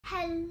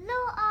Hello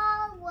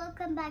all,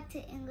 welcome back to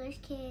English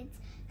Kids.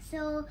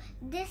 So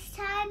this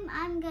time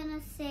I'm gonna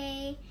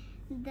say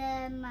the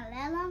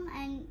Malayalam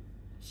and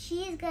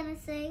she's gonna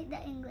say the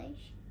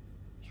English.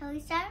 Shall we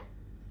start?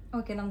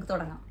 Okay, നമുക്ക്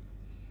തുടങ്ങാം.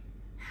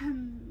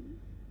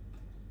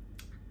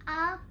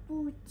 ആ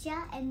പൂച്ച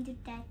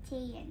എന്തുട്ടാ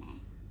ചെയ്യണേ?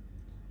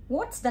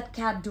 What's that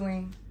cat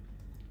doing?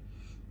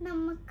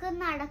 നമുക്ക്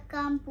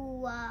നടക്കാൻ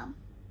പോവാം.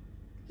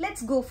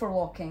 Let's go for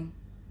walking.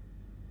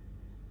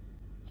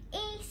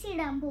 AC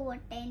ഇടാൻ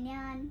പോവട്ടെ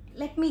ഞാൻ.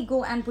 Let me go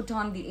and put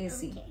on the AC.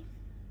 Okay.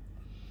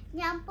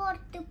 ഞാൻ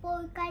പുറത്ത്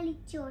പോയി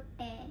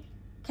കളിച്ചോട്ടെ.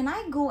 Can I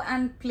go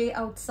and play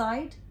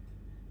outside?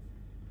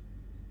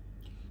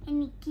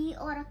 എനിക്ക്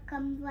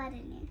ഉറക്കം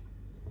വരണേ.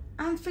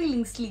 I'm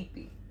feeling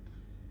sleepy.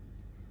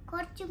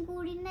 കുറച്ചും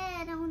കൂടി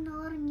നേരം ഒന്ന്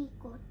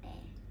ഉറങ്ങിക്കോട്ടെ.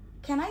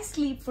 Can I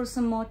sleep for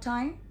some more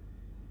time?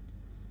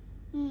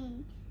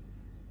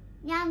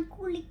 ഞാൻ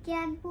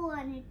കുളിക്കാൻ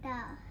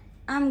പോവാനിട്ടാ.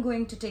 I'm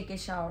going to take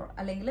a shower.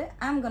 അല്ലെങ്കിൽ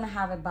I'm gonna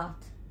have a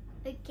bath.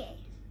 Okay.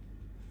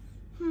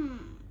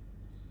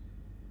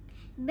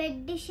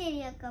 Bed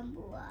ശരിയാക്കാൻ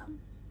പോവാം.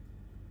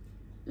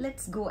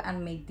 Let's go and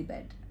make the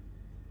bed.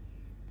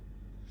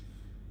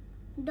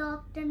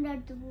 ഡോക്ടറിന്റെ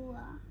അടുത്ത്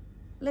പോവാം.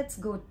 Let's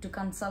go to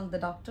consult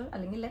the doctor.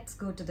 അല്ലെങ്കിൽ let's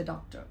go to the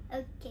doctor.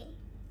 Okay.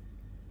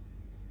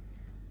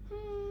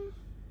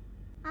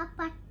 ആ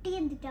പട്ടി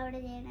എന്തിട്ടാ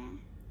അവിടെ ചെയ്യണേ?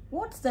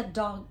 What's that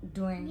dog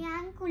doing?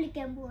 ഞാൻ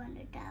കുളിക്കാൻ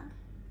പോവാനിട്ടാ.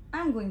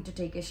 I'm going to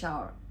take a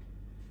shower.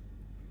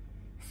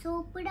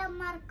 Soap ഇടാൻ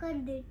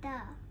മറക്കരുതിട്ടാ.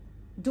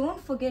 Don't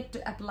forget to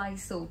apply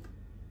soap.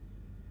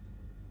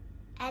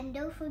 And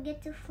don't forget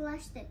to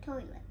flush the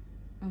toilet.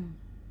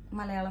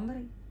 Malayalam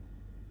പറയും.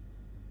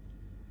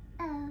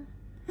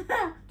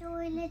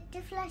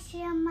 Toilet flush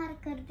ചെയ്യാൻ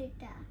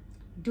മറക്കരുതിട്ടാ.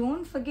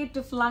 Don't forget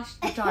to flush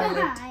the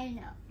toilet. I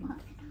know.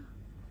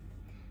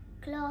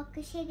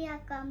 Clock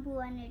ശരിയാക്കാൻ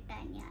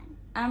പോവാനിട്ടാ ഞാൻ.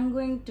 I'm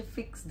going to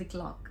fix the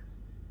clock.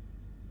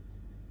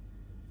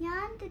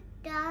 ഞാൻ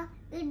തിട്ടാ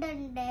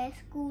ഇടണ്ടേ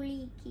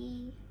സ്കൂളിലേക്ക്?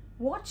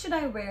 What should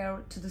I wear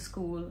to the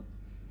school?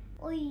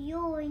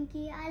 അയ്യോ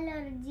എനിക്ക്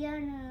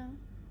അലർജിയാണ്.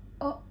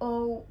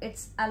 Oh,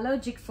 it's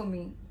allergic for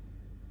me.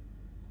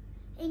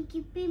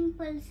 എനിക്ക്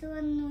പിമ്പിൾസ്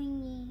വന്നു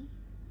ഇനി.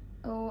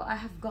 Oh, I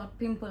have got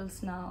pimples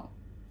now.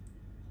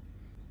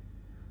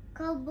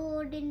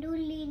 കബോർഡിന്റെ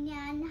ഉള്ളിൽ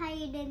ഞാൻ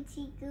ഹൈഡ് ആൻഡ്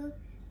സീക്ക്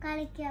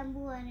കളിക്കാൻ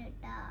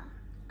പോവാനിട്ടാ.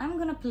 I'm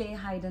gonna play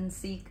hide and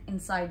seek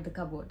inside the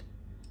cupboard.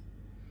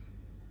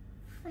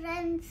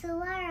 Friends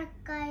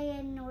വഴക്കായി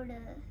എന്നോട്.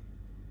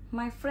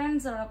 My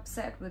friends are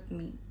upset with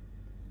me.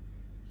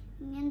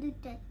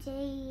 എന്തുട്ടാ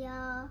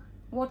ചെയ്യാ?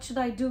 What should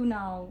I do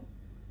now?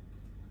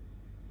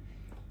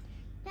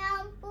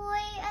 ഞാൻ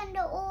പോയി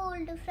എൻ്റെ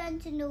ഓൾഡ്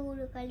ഫ്രണ്ട്സിന്റെ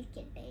കൂടെ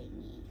കളിക്കട്ടെ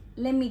ഇനി.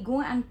 Let me go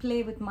and play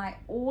with my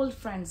old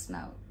friends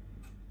now.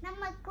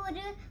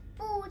 നമുക്കൊരു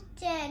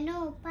പൂച്ചനോ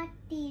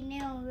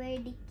പട്ടീനോ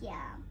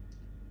മേടിക്കാം.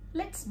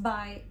 Let's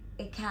buy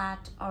a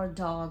cat or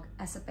dog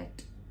as a pet.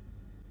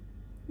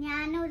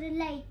 ഞാനൊരു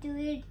ലൈറ്റ്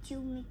മേടിച്ചു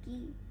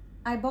Mickey.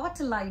 I bought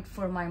a light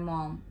for my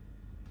mom.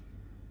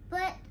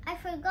 But I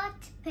forgot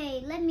to pay.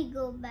 Let me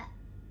go back.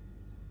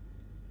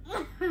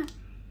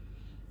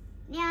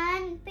 ഞാൻ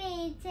പേ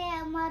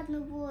ചെയ്യാൻ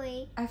മറന്നുപോയി.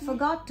 I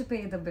forgot to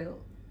pay the bill.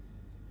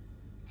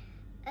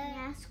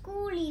 ഞാൻ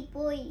സ്കൂളിൽ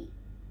പോയി.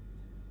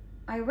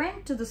 I went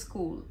to the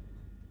school.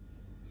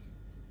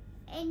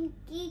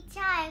 എനിക്ക്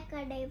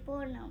ചായക്കടയിൽ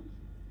പോകണം.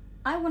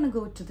 I want to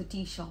go to the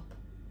tea shop.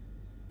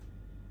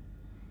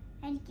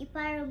 എനിക്ക്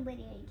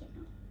പഴംപൊരി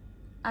കഴിക്കണം.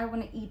 I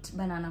want to eat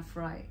banana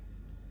fry.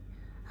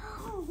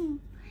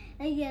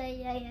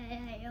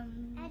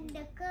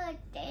 എൻ്റെ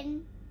കേർട്ടൻ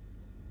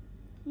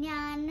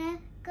ഞാൻ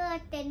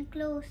കേർട്ടൻ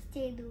ക്ലോസ്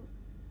ചെയ്തു.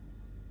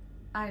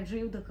 I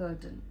drew the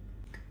curtain.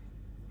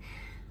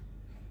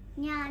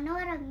 ഞാൻ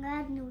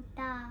ഉറങ്ങായിരുന്നു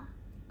ട്ടാ.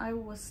 I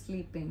was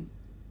sleeping.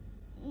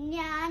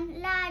 ഞാൻ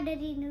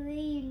ലാഡറിന്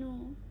വീണു.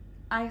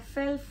 I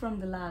fell from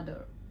the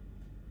ladder.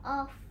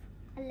 Of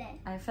അല്ലേ?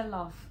 I fell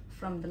off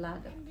from the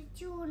ladder. എൻ്റെ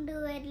ചൂണ്ട്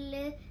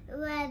വിരല്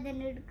വേദന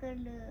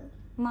എടുക്കണ്ട്.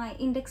 My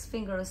index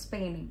finger is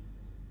paining.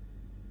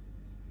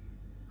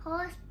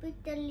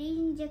 ഹോസ്പിറ്റലിൽ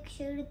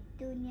ഇഞ്ചക്ഷൻ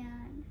എടുത്തു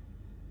ഞാൻ.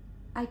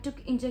 I took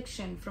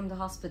injection from the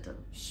hospital.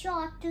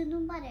 Shot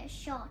എന്നും പറയാം.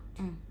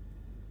 ഷോട്ട്.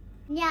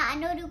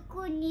 ഞാനൊരു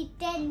കുഞ്ഞി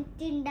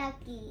ടെന്റ്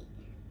ഉണ്ടാക്കി.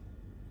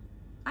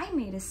 I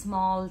made a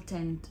small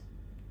tent.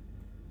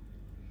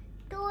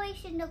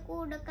 ടോയ്സിന്റെ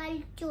കൂടെ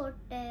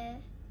കളിച്ചോട്ടെ?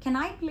 Can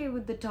I play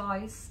with the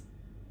toys?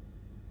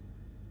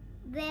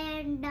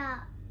 വേണ്ട.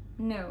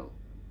 No.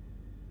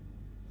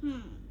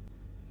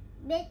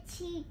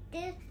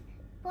 ബെഡ്ഷീറ്റ്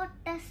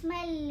പൊട്ട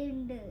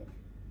സ്മെല്ലുണ്ട്.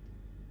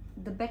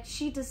 The bed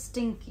sheet is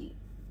stinky.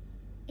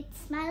 It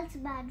smells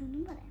bad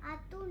എന്നും പറയാം. ആ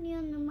തുണി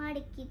ഒന്ന്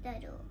മടക്കി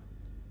തരോ?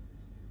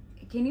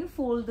 Can you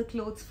fold the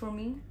clothes for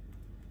me?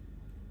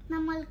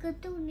 നമ്മൾക്ക്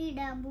തുണി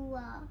ഇടാൻ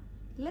പോവാ.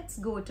 Let's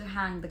go to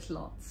hang the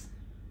clothes.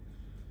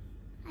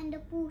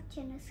 എൻ്റെ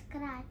പൂച്ചനെ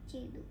സ്ക്രാച്ച്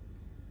ചെയ്തു.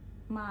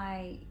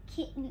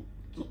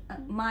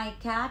 My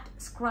cat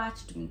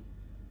scratched me.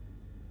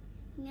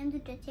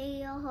 എന്തുട്ടാ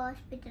ചെയ്യാ?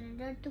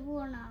 ഹോസ്പിറ്റലിന്റെ അടുത്ത്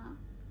പോണ.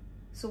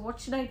 So what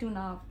should I do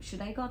now?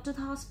 Should I go to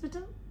the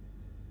hospital?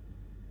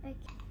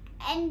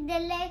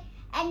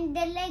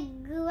 എൻ്റെ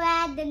ലെഗ്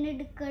വേദന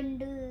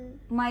എടുക്കണ്ട്.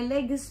 My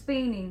leg is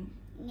paining.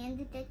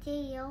 എന്നിട്ട്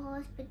ചെയ്യാ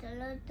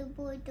ഹോസ്പിറ്റലിലോട്ട്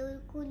പോയിട്ട് ഒരു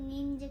കുഞ്ഞ്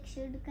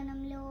injection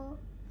എടുക്കണമല്ലോ.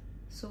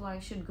 So I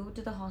should go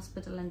to the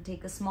hospital and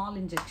take a small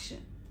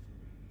injection.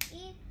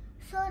 ഈ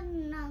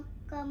സ്വർണ്ണ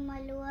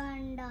കമ്മല്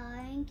വേണ്ട,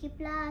 എനിക്ക്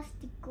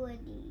പ്ലാസ്റ്റിക്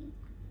മതി.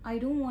 I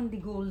don't want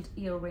the gold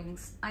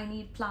earrings. I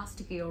need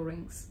plastic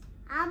earrings.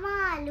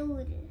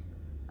 അമാലൂര്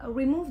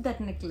Remove that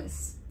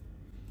necklace.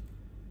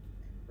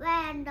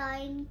 വേണ്ട,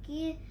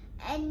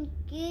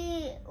 എനിക്ക്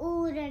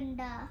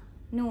ഊരണ്ട.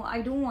 No,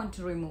 I don't want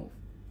to remove.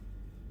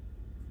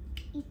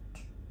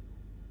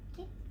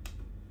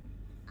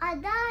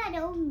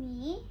 അതാരോ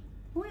ഉമ്മി?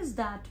 Who is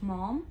that,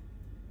 Mom?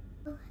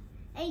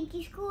 എനിക്ക്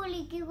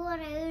സ്കൂളിലേക്ക്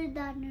കുറെ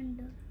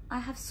എഴുതാനുണ്ട്. I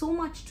have so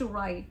much to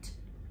write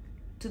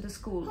to the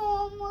school.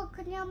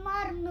 Homework ഞാൻ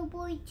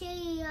മറന്നുപോയി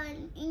ചെയ്യാൻ.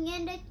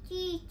 ഇങ്ങനെ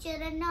ടീച്ചർ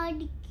എന്നെ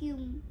അടിക്കും.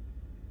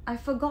 I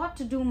forgot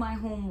to do my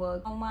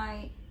homework. My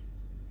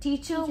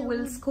teacher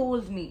will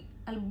scold me.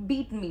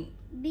 Beat me.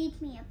 Beat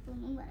me up.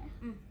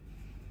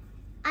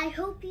 I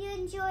hope you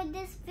enjoyed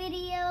this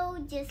video.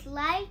 Just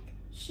like,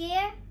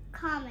 share,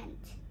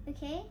 comment.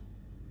 Okay?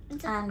 And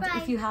subscribe.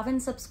 And if you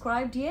haven't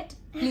subscribed yet,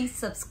 please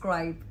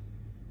subscribe.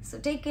 So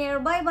take care.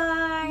 Bye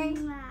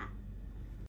bye.